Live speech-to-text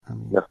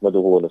نحمده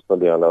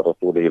ونصلي على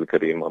رسوله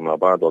الكريم أما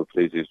بعد. All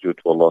praise is due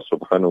to Allah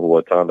subhanahu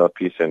wa ta'ala.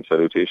 Peace and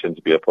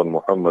salutations be upon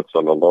Muhammad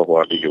sallallahu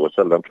alayhi wa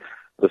sallam.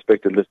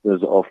 Respected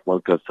listeners of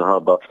Malka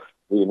Sahaba,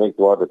 we make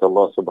dua that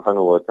Allah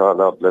subhanahu wa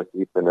ta'ala bless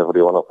each and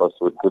every one of us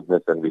with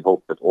goodness, and we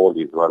hope that all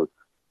is well.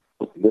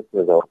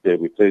 Listeners out there,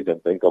 we praise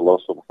and thank Allah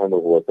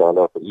subhanahu wa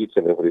ta'ala for each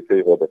and every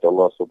favor that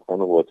Allah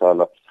subhanahu wa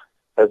ta'ala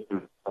has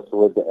blessed us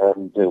with,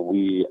 and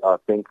we are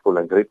thankful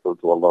and grateful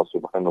to Allah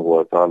subhanahu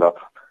wa ta'ala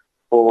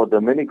for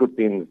the many good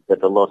things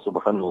that Allah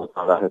subhanahu wa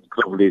ta'ala has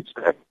privileged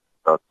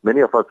us.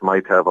 Many of us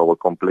might have our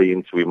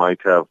complaints, we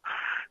might have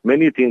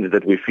many things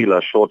that we feel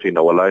are short in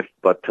our life,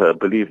 but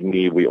believe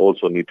me, we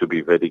also need to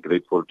be very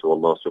grateful to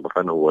Allah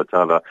subhanahu wa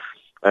ta'ala.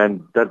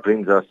 And that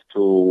brings us to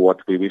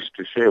what we wish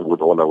to share with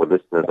all our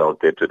listeners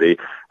out there today,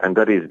 and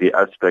that is the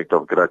aspect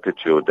of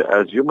gratitude.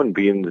 As human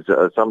beings,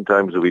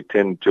 sometimes we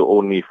tend to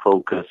only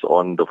focus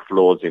on the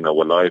flaws in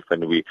our life,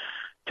 and we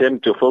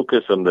tend to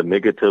focus on the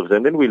negatives,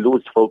 and then we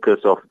lose focus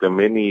of the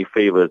many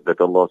favors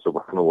that Allah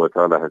subhanahu wa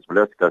ta'ala has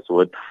blessed us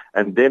with.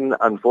 And then,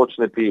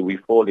 unfortunately, we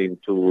fall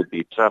into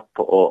the trap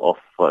of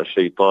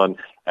shaitan,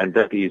 and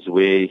that is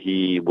where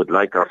he would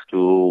like us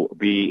to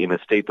be in a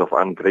state of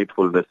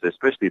ungratefulness,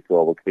 especially to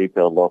our Creator,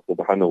 Allah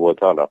subhanahu wa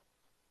ta'ala.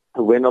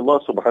 When Allah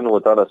subhanahu wa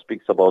ta'ala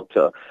speaks about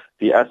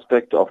the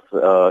aspect of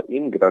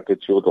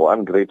ingratitude or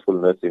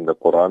ungratefulness in the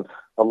Quran,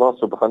 Allah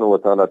subhanahu wa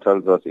ta'ala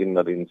tells us, إِنَّ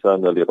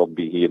الْإِنسَانَ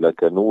لِرَبِّهِ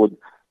لَكَنُودٌ,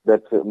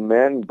 that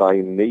man by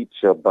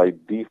nature, by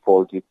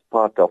default, it's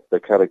part of the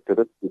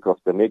characteristic of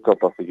the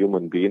makeup of a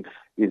human being,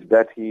 is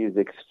that he is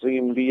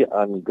extremely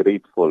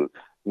ungrateful.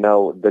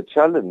 Now, the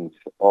challenge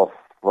of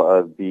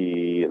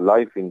the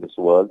life in this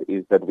world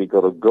is that we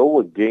got to go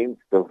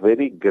against the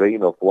very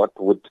grain of what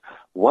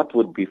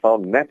would be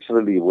found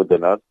naturally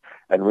within us,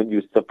 and when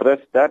you suppress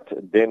that,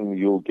 then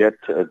you get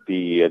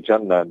the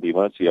Jannah and the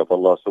mercy of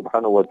Allah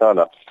subhanahu wa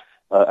ta'ala.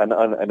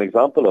 An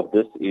example of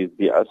this is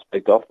the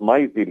aspect of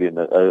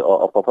miserliness,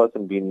 of a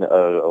person being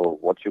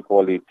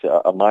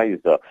a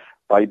miser.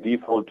 By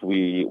default,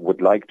 we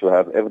would like to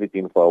have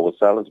everything for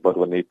ourselves, but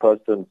when a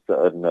person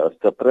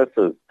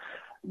suppresses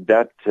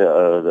that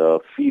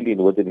feeling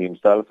within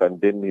himself,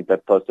 and then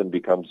that person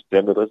becomes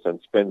generous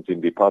and spends in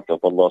the path of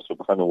Allah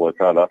subhanahu wa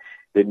ta'ala,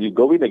 then you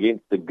go in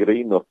against the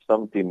grain of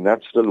something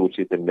natural, which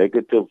is a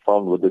negative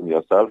found within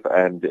yourself,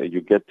 and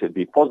you get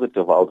the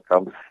positive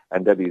outcome,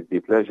 and that is the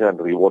pleasure and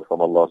reward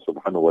from Allah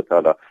subhanahu wa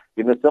ta'ala.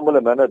 In a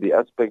similar manner, the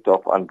aspect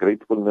of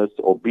ungratefulness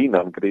or being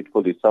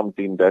ungrateful is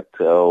something that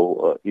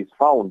is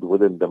found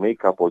within the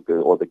makeup or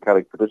the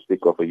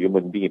characteristic of a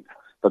human being.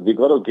 But we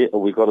got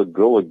to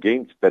go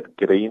against that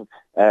grain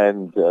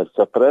and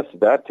suppress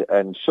that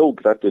and show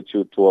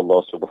gratitude to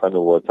Allah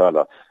subhanahu wa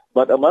ta'ala.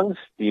 But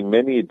amongst the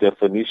many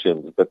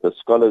definitions that the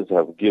scholars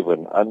have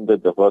given under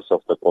the verse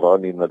of the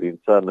Quran, in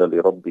al-insan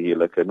li-rabbihi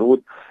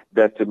lakanud,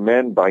 that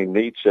man by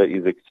nature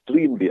is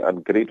extremely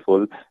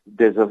ungrateful,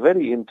 there's a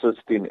very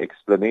interesting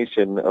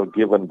explanation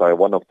given by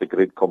one of the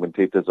great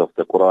commentators of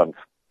the Quran.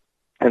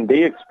 And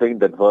they explain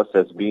that verse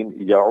as being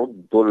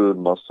يَعُدُّ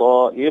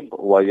الْمَصَائِبْ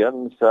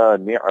وَيَنْسَى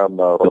نِعَمَ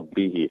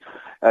رَبِّهِ.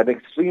 An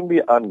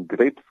extremely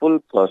ungrateful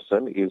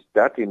person is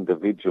that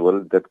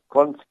individual that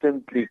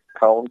constantly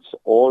counts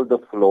all the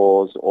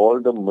flaws, all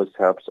the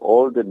mishaps,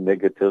 all the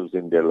negatives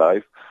in their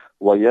life,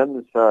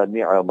 وَيَنْسَى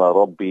نِعَمَ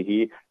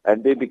رَبِّهِ,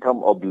 and they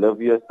become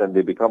oblivious and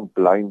they become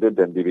blinded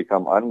and they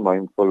become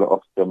unmindful of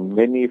the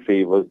many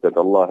favors that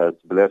Allah has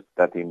blessed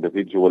that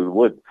individual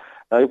with.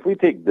 Now, if we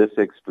take this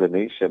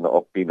explanation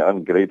of being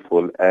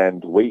ungrateful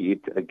and weigh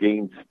it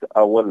against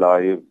our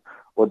lives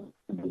or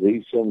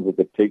conversations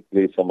that take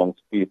place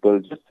amongst people,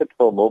 just sit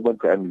for a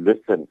moment and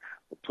listen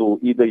to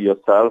either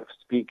yourself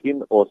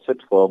speaking, or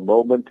sit for a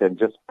moment and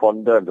just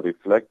ponder and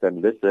reflect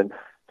and listen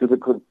to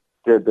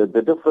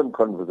the different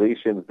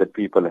conversations that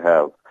people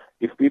have.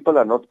 If people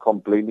are not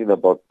complaining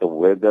about the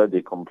weather,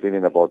 they're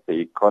complaining about the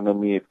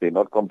economy. If they're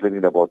not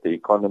complaining about the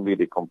economy,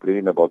 they're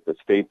complaining about the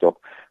state of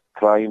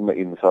crime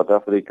in South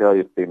Africa.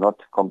 If they're not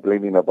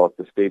complaining about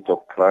the state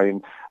of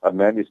crime, a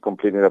man is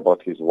complaining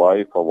about his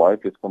wife, a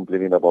wife is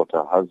complaining about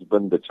her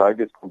husband, the child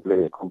is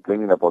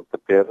complaining about the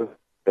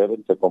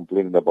parents are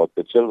complaining about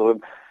the children,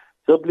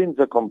 siblings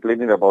are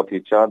complaining about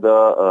each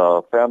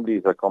other,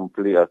 families are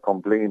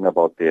complaining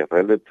about their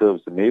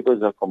relatives,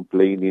 neighbors are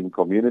complaining,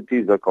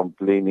 communities are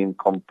complaining,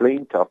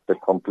 complaint after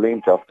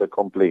complaint after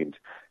complaint.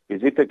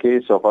 Is it a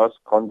case of us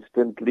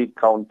constantly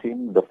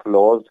counting the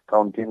flaws,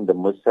 counting the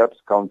mishaps,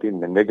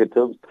 counting the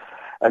negatives,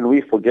 and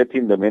we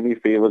forgetting the many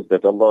favors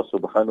that Allah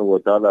subhanahu wa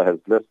ta'ala has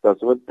blessed us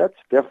with? That's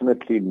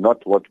definitely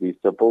not what we're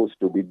supposed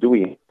to be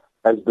doing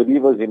as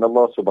believers in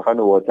Allah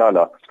subhanahu wa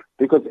ta'ala,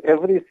 because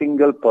every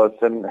single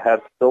person has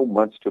so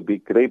much to be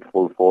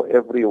grateful for.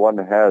 Everyone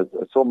has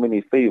so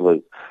many favors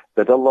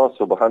that Allah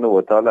subhanahu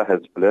wa ta'ala has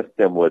blessed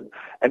them with.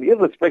 And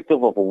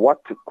irrespective of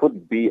what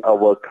could be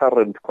our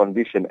current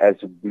condition, as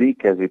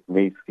bleak as it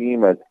may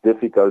seem, as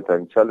difficult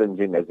and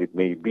challenging as it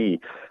may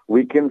be,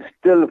 we can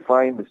still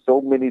find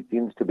so many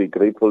things to be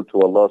grateful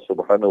to Allah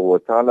subhanahu wa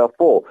ta'ala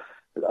for.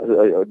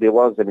 There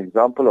was an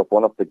example of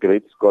one of the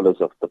great scholars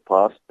of the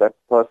past. That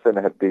person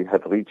had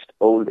reached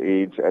old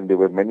age, and there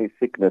were many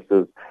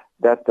sicknesses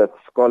that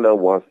scholar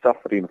was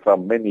suffering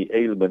from, many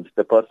ailments.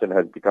 The person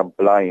had become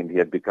blind, he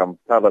had become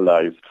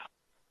paralyzed,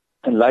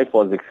 and life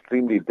was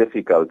extremely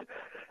difficult.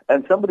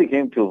 And somebody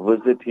came to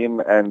visit him,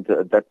 and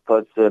that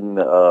person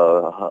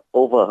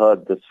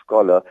overheard the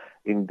scholar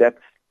in that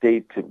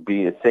state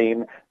be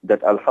saying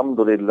that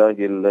Alhamdulillah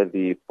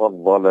alladhi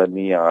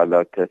faddalani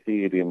ala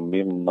kathirin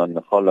mimman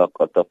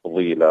khalaqa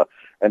tafdila.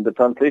 And the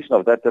translation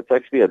of that's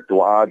actually a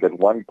dua that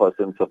one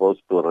person is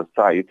supposed to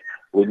recite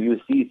when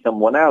you see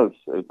someone else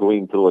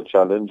going through a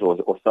challenge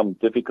or some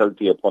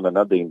difficulty upon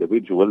another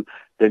individual.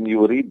 Then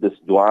you read this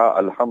dua,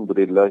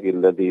 Alhamdulillah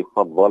alladhi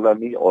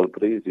faddalani, all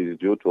praise is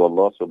due to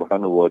Allah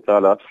subhanahu wa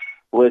ta'ala,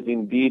 who has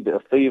indeed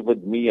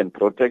favored me and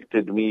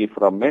protected me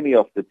from many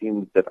of the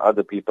things that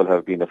other people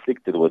have been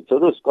afflicted with. So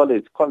the scholar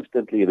is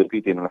constantly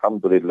repeating,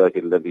 Alhamdulillah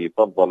alladhi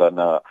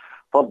faddalani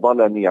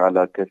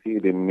ala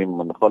kathirin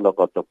mimman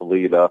khalaqa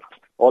tafdila.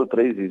 All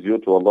praise is due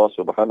to Allah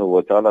subhanahu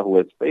wa ta'ala, who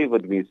has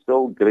favored me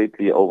so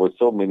greatly over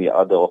so many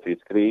other of his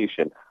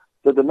creation.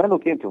 So the man who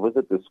came to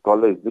visit the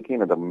scholar is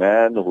looking at a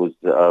man who's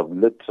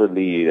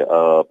literally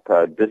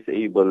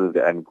disabled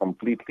and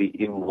completely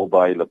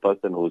immobile, a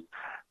person who's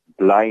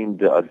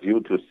blind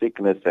due to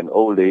sickness and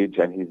old age,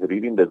 and he's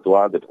reading the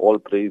dua that all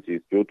praise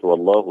is due to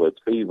Allah who has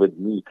favored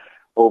me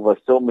over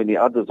so many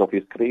others of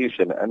his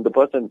creation. And the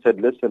person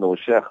said, listen, oh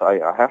Sheikh, I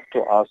have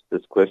to ask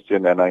this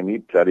question and I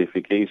need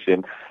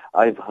clarification.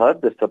 I've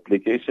heard the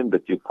supplication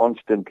that you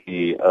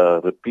constantly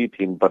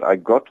repeating, but I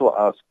got to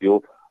ask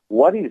you,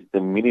 what is the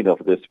meaning of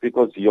this?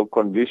 Because your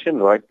condition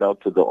right now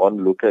to the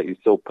onlooker is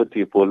so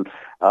pitiful.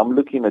 I'm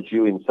looking at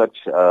you in such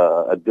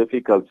a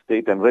difficult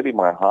state, and really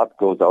my heart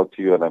goes out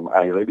to you, and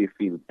I really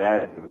feel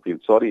bad and feel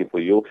sorry for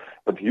you.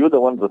 But you're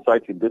the one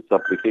reciting this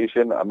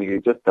supplication. I mean,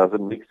 it just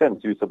doesn't make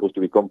sense. You're supposed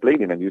to be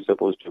complaining, and you're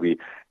supposed to be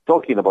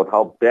talking about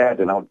how bad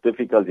and how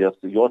difficult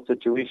your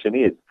situation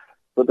is.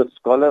 So the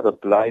scholar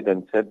replied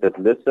and said that,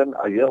 listen,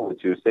 I hear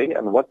what you say,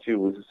 and what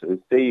you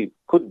say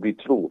could be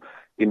true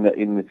in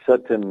a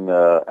certain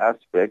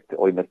aspect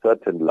or in a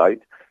certain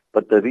light.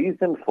 But the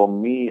reason for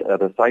me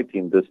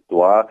reciting this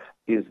dua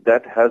is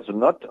that has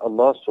not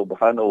Allah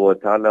subhanahu wa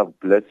ta'ala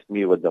blessed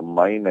me with a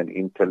mind and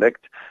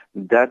intellect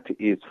that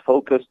is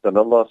focused on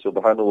Allah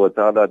subhanahu wa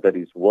ta'ala, that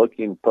is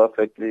working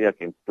perfectly. I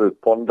can still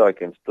ponder, I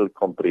can still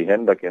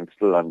comprehend, I can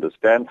still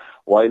understand,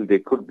 while there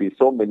could be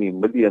so many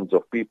millions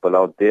of people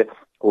out there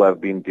who have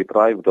been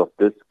deprived of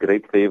this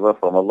great favor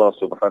from Allah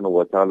subhanahu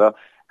wa ta'ala.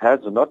 Has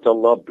not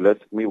Allah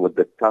blessed me with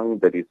the tongue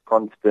that is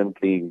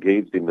constantly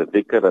engaged in the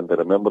dhikr and the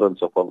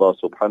remembrance of Allah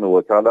subhanahu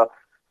wa ta'ala?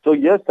 So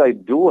yes, I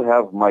do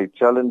have my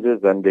challenges,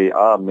 and there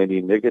are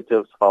many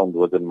negatives found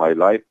within my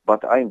life,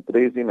 but I'm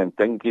praising and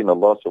thanking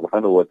Allah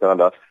subhanahu wa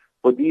ta'ala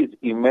for these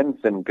immense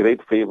and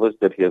great favors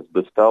that He has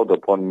bestowed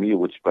upon me,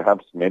 which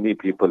perhaps many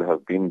people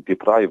have been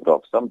deprived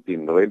of.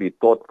 Something really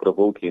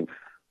thought-provoking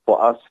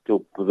for us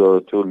to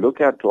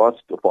look at, for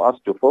us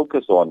to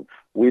focus on.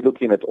 We're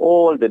looking at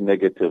all the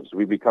negatives.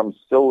 We become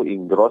so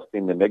engrossed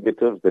in the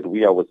negatives that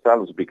we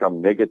ourselves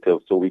become negative.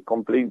 So we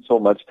complain so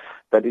much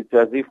that it's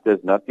as if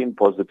there's nothing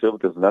positive,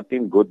 there's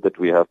nothing good that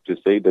we have to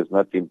say, there's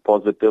nothing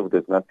positive,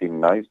 there's nothing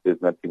nice,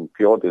 there's nothing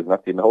pure, there's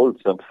nothing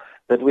wholesome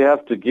that we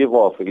have to give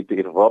off.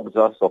 It robs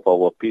us of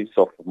our peace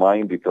of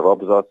mind. It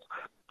robs us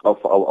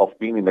of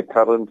being in a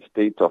current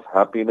state of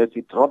happiness.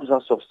 It robs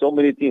us of so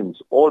many things,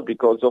 all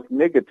because of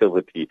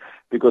negativity.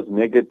 Because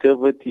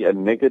negativity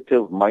and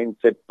negative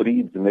mindset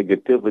breeds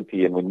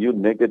negativity, and when you're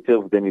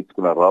negative, then it's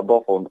going to rub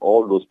off on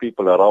all those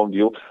people around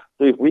you.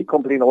 So if we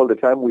complain all the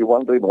time, we're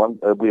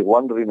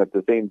wondering at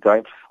the same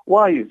time,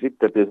 why is it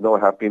that there's no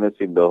happiness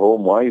in the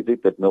home? Why is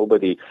it that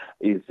nobody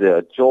is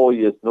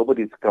joyous,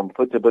 nobody's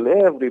comfortable,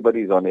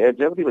 everybody's on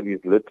edge, everybody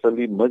is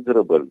literally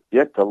miserable?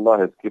 Yet Allah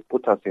has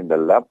put us in the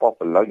lap of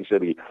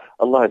luxury.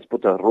 Allah has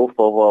put a roof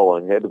over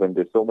our head when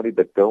there's so many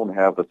that don't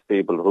have a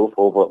stable roof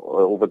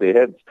over their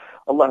heads.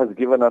 Allah has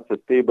given us a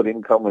stable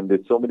income when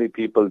there's so many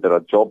people that are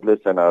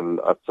jobless and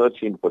are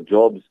searching for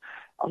jobs.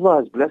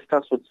 Allah has blessed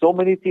us with so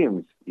many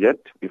things, yet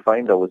we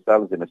find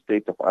ourselves in a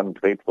state of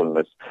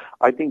ungratefulness.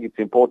 I think it's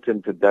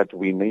important that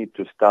we need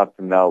to start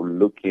now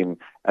looking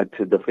at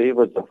the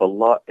favors of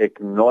Allah,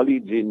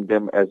 acknowledging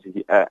them as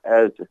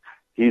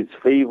His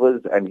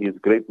favors and His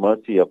great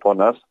mercy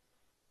upon us,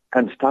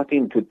 and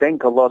starting to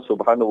thank Allah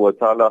subhanahu wa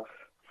ta'ala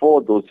for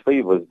those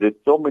favors. There's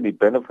so many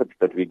benefits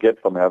that we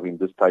get from having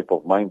this type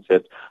of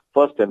mindset.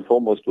 First and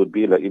foremost would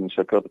be لَإِن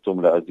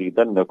شَكَرْتُمْ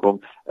لَأَزِيدَنَّكُمْ,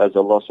 as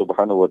Allah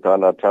subhanahu wa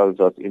ta'ala tells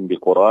us in the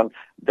Quran,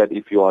 that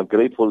if you are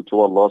grateful to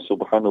Allah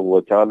subhanahu wa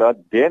ta'ala,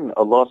 then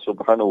Allah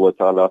subhanahu wa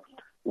ta'ala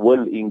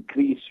will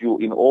increase you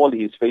in all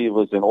His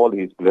favors and all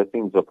His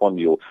blessings upon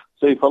you.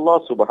 So if Allah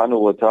subhanahu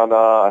wa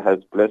ta'ala has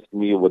blessed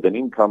me with an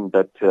income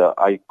that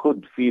I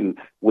could feel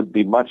would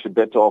be much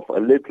better off a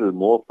little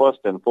more,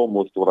 first and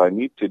foremost what I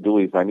need to do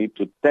is I need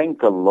to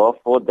thank Allah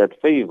for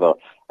that favor.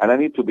 And I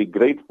need to be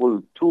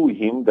grateful to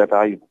Him that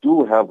I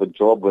do have a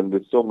job when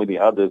there's so many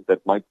others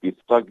that might be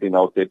struggling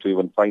out there to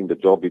even find a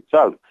job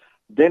itself.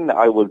 then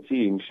I will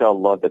see,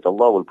 inshallah, that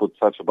Allah will put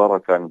such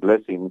barakah and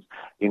blessings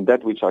in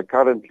that which I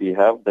currently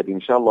have, that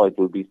inshallah it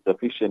will be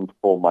sufficient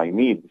for my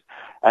needs.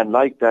 And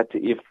like that,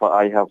 if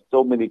I have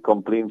so many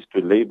complaints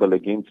to label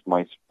against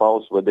my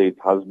spouse, whether it's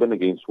husband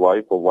against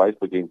wife or wife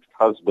against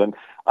husband,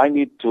 I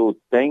need to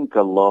thank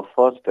Allah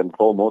first and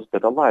foremost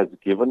that Allah has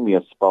given me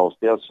a spouse.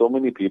 There are so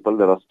many people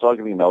that are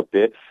struggling out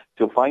there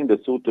to find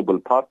a suitable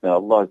partner.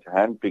 Allah has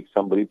handpicked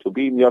somebody to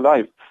be in your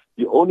life.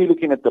 You're only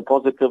looking at the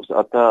positives.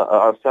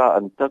 عَسَىٰ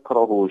أَن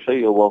تَكْرَهُوا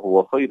شَيْئًا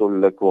وَهُوَ خَيْرٌ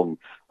لَكُمْ.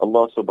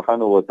 Allah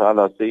subhanahu wa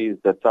ta'ala says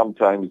that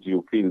sometimes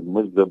you feel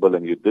miserable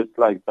and you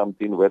dislike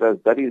something, whereas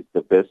that is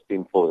the best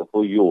thing for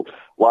you.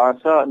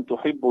 وَعَسَىٰ أَن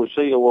تُحِبُّوا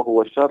شَيْئًا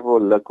وَهُوَ شَرٌ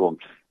لَكُمْ.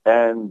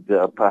 And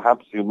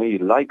perhaps you may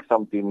like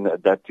something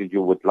that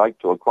you would like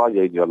to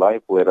acquire in your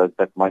life, whereas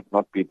that might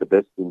not be the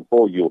best thing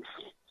for you.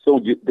 So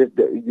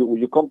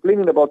you're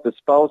complaining about the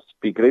spouse.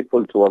 Be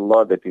grateful to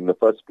Allah that in the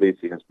first place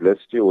He has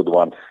blessed you with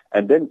one,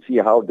 and then see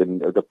how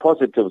the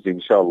positives,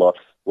 inshallah,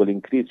 will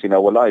increase in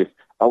our life.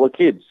 Our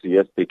kids,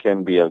 yes, they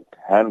can be a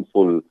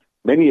handful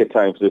many a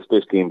times,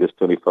 especially in this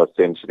 21st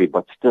century,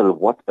 but still,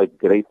 what a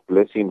great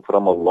blessing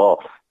from Allah.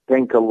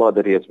 Thank Allah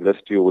that He has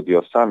blessed you with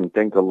your son.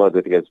 Thank Allah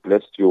that He has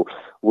blessed you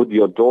with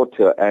your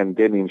daughter, and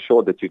then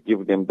ensure that you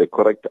give them the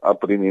correct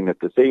upbringing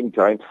at the same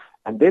time,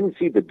 and then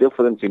see the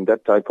difference in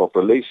that type of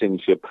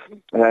relationship.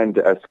 And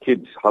as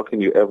kids, how can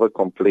you ever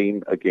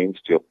complain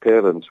against your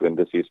parents when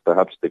this is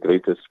perhaps the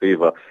greatest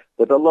favor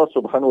that Allah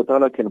subhanahu wa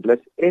ta'ala can bless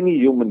any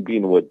human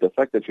being with? The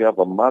fact that you have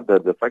a mother,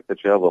 the fact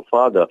that you have a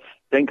father,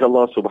 thank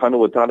Allah subhanahu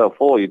wa ta'ala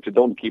for it.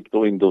 Don't keep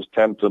doing those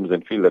tantrums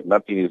and feel that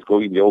nothing is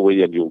going your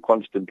way and you're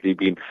constantly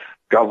being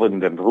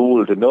governed and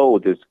ruled. No,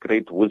 there's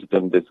great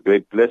wisdom, there's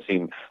great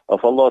blessing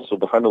of Allah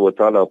subhanahu wa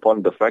ta'ala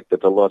upon the fact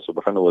that Allah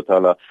subhanahu wa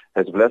ta'ala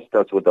has blessed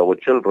us with our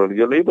children.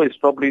 Your neighbor is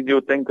troubling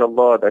you. Thank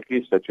Allah at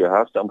least that you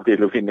have somebody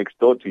living next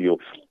door to you.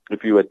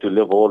 If you were to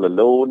live all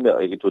alone,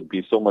 it would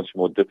be so much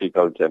more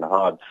difficult and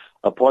hard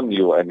upon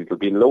you, and it will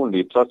be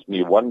lonely. Trust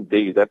me, one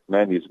day that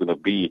man is going to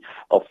be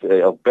of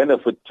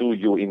benefit to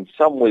you in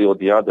some way or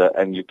the other,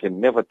 and you can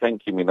never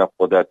thank him enough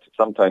for that.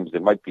 Sometimes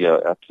there might be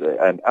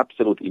an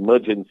absolute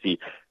emergency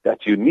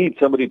that you need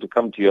somebody to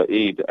come to your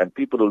aid, and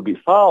people will be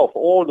far off.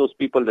 All those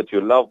people that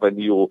you love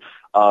and you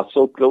are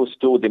so close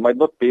to, they might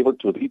not be able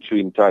to reach you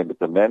in time, but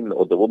the man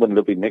or the woman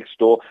living next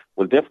door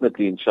will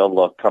definitely,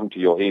 inshallah, come to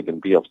your aid and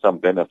be of some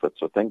benefit.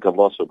 So thank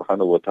Allah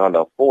subhanahu wa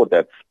ta'ala for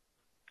that.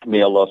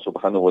 May Allah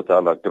subhanahu wa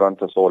ta'ala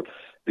grant us all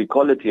the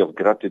quality of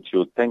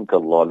gratitude. Thank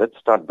Allah. Let's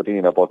start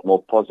bringing about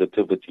more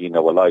positivity in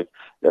our life.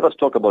 Let us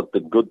talk about the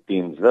good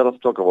things. Let us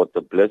talk about the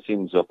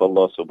blessings of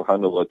Allah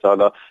subhanahu wa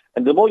ta'ala.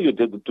 And the more you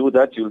do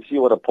that, you'll see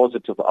what a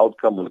positive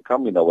outcome will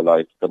come in our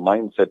life. The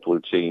mindset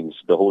will change.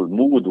 The whole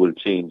mood will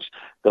change.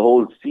 The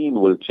whole scene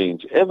will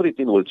change.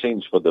 Everything will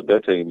change for the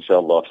better,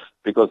 inshallah.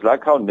 Because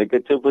like how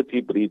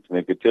negativity breeds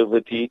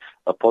negativity,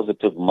 a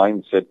positive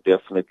mindset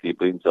definitely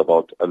brings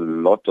about a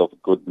lot of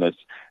goodness.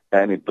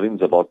 And it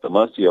brings about the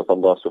mercy of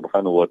Allah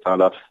subhanahu wa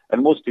ta'ala.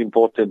 And most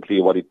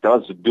importantly, what it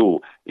does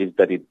do is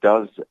that it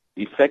does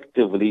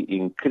effectively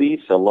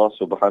increase Allah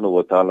subhanahu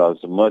wa ta'ala's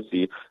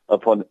mercy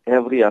upon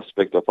every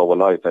aspect of our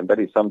life. And that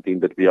is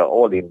something that we are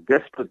all in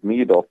desperate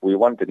need of. We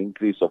want an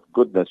increase of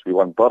goodness. We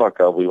want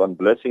barakah. We want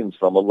blessings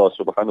from Allah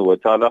subhanahu wa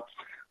ta'ala.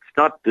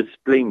 Start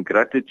displaying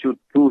gratitude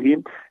to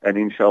Him, and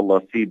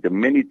inshallah see the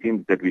many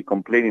things that we're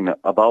complaining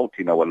about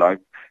in our life.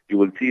 You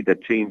will see the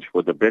change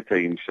for the better,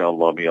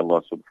 inshallah. May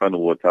Allah subhanahu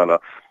wa ta'ala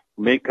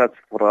make us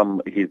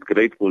from His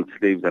grateful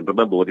slaves. And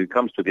remember, when it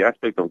comes to the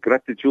aspect of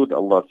gratitude,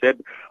 Allah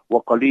said,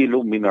 وَقَلِيلٌ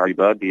مِّنْ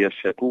عِبَادِيَ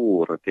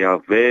الشَّكُورِ. There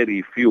are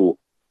very few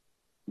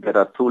that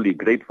are truly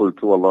grateful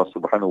to Allah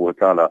subhanahu wa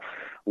ta'ala.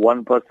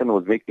 One person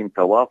was making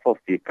tawaf of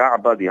the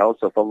Kaaba, the house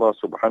of Allah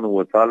subhanahu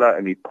wa ta'ala,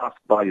 and he passed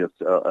by a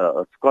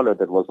scholar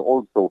that was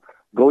also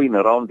going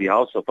around the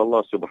house of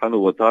Allah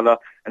subhanahu wa ta'ala,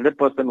 and that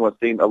person was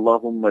saying,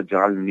 Allahumma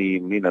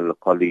ja'alni min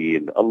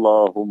al-qaleel,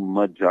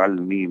 Allahumma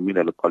ja'alni min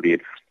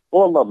al-qaleel.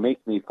 Oh Allah,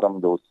 make me from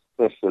those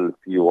special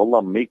few.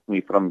 Allah, make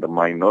me from the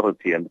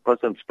minority. And the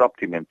person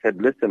stopped him and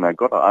said, listen, I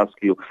got to ask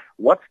you,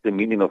 what's the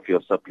meaning of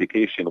your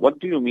supplication? What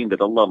do you mean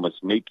that Allah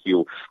must make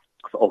you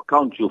or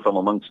count you from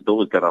amongst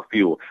those that are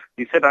few?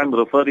 He said, I'm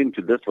referring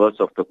to this verse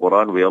of the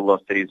Quran where Allah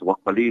says,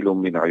 وَقَلِيلٌ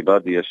مِّنْ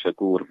عِبَادِيَ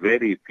الشَّكُورِ.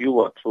 Very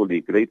few are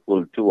truly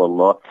grateful to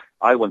Allah.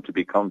 I want to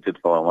be counted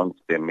from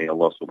amongst them. May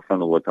Allah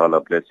subhanahu wa ta'ala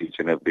bless each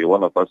and every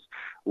one of us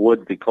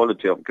with the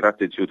quality of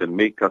gratitude and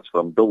make us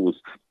from those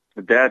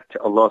that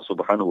Allah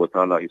subhanahu wa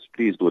ta'ala is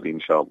pleased with,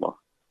 inshallah.